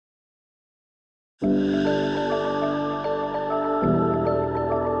We've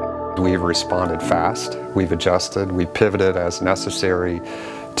responded fast, we've adjusted, we pivoted as necessary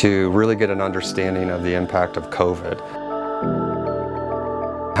to really get an understanding of the impact of COVID.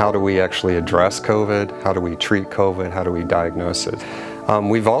 How do we actually address COVID? How do we treat COVID? How do we diagnose it?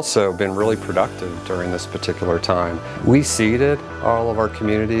 We've also been really productive during this particular time. We seeded all of our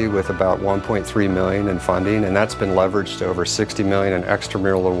community with about $1.3 million in funding, and that's been leveraged to over $60 million in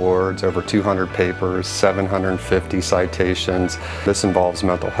extramural awards, over 200 papers, 750 citations. This involves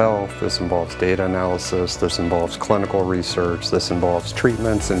mental health, this involves data analysis, this involves clinical research, this involves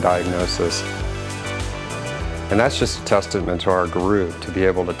treatments and diagnosis. And that's just a testament to our group to be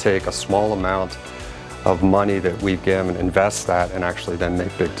able to take a small amount of money that we've given, invest that, and actually then make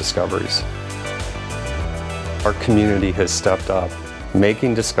big discoveries. Our community has stepped up,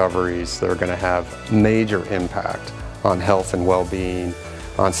 making discoveries that are going to have major impact on health and well-being,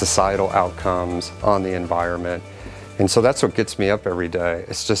 on societal outcomes, on the environment. And so that's what gets me up every day.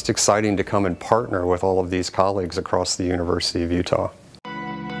 It's just exciting to come and partner with all of these colleagues across the University of Utah.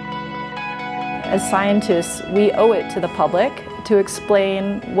 As scientists, we owe it to the public to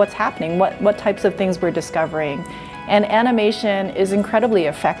explain what's happening, what types of things we're discovering. And animation is incredibly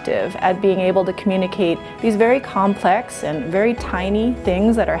effective at being able to communicate these very complex and very tiny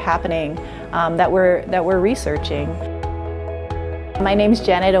things that are happening that we're researching. My name is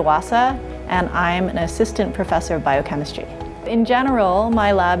Janet Iwasa, and I'm an assistant professor of biochemistry. In general,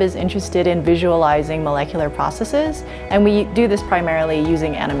 my lab is interested in visualizing molecular processes, and we do this primarily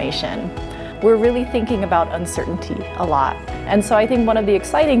using animation. We're really thinking about uncertainty a lot. And so I think one of the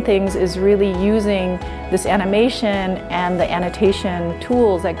exciting things is really using this animation and the annotation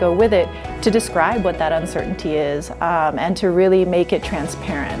tools that go with it to describe what that uncertainty is and to really make it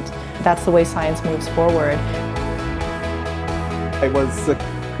transparent. That's the way science moves forward. I was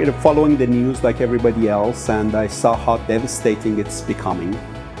following the news like everybody else, and I saw how devastating it's becoming.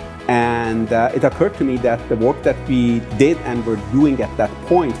 And it occurred to me that the work that we did and were doing at that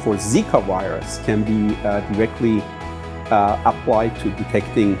point for Zika virus can be directly applied to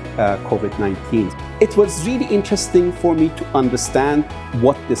detecting COVID-19. It was really interesting for me to understand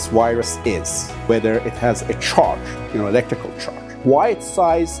what this virus is, whether it has a charge, electrical charge, why its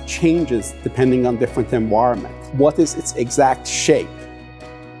size changes depending on different environments, what is its exact shape.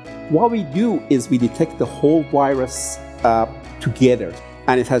 What we do is we detect the whole virus together.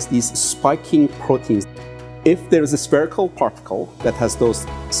 And it has these spiking proteins. If there is a spherical particle that has those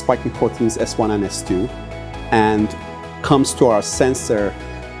spiking proteins S1 and S2 and comes to our sensor,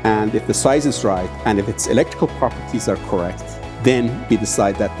 and if the size is right and if its electrical properties are correct, then we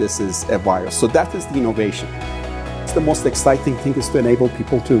decide that this is a virus. So that is the innovation. It's the most exciting thing is to enable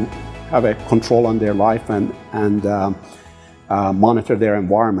people to have a control on their life and monitor their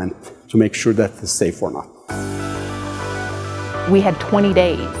environment to make sure that it's safe or not. We had 20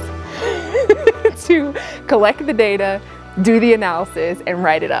 days to collect the data, do the analysis, and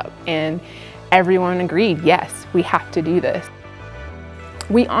write it up. And everyone agreed, yes, we have to do this.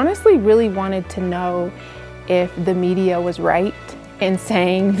 We honestly really wanted to know if the media was right in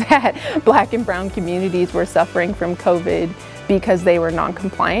saying that Black and brown communities were suffering from COVID because they were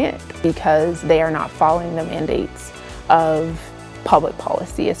non-compliant, because they are not following the mandates of public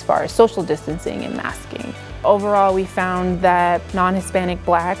policy as far as social distancing and masking. Overall, we found that non-Hispanic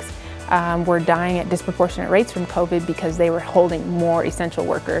Blacks were dying at disproportionate rates from COVID because they were holding more essential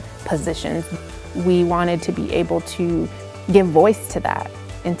worker positions. We wanted to be able to give voice to that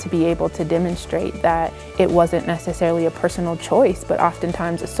and to be able to demonstrate that it wasn't necessarily a personal choice, but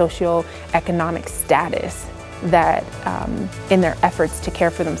oftentimes a socioeconomic status that in their efforts to care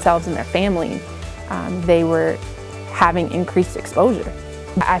for themselves and their family, they were having increased exposure.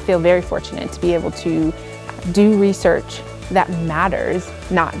 I feel very fortunate to be able to do research that matters,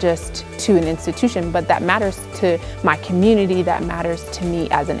 not just to an institution, but that matters to my community, that matters to me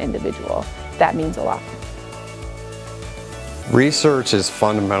as an individual. That means a lot. Research is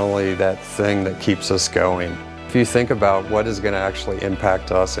fundamentally that thing that keeps us going. If you think about what is going to actually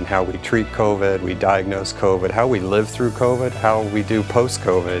impact us and how we treat COVID, we diagnose COVID, how we live through COVID, how we do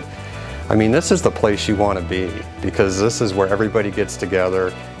post-COVID, I mean, this is the place you want to be, because this is where everybody gets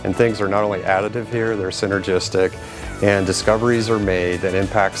together and things are not only additive here, they're synergistic, and discoveries are made that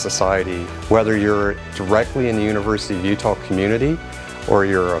impact society. Whether you're directly in the University of Utah community or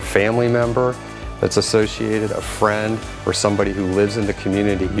you're a family member that's associated, a friend, or somebody who lives in the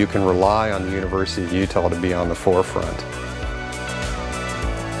community, you can rely on the University of Utah to be on the forefront.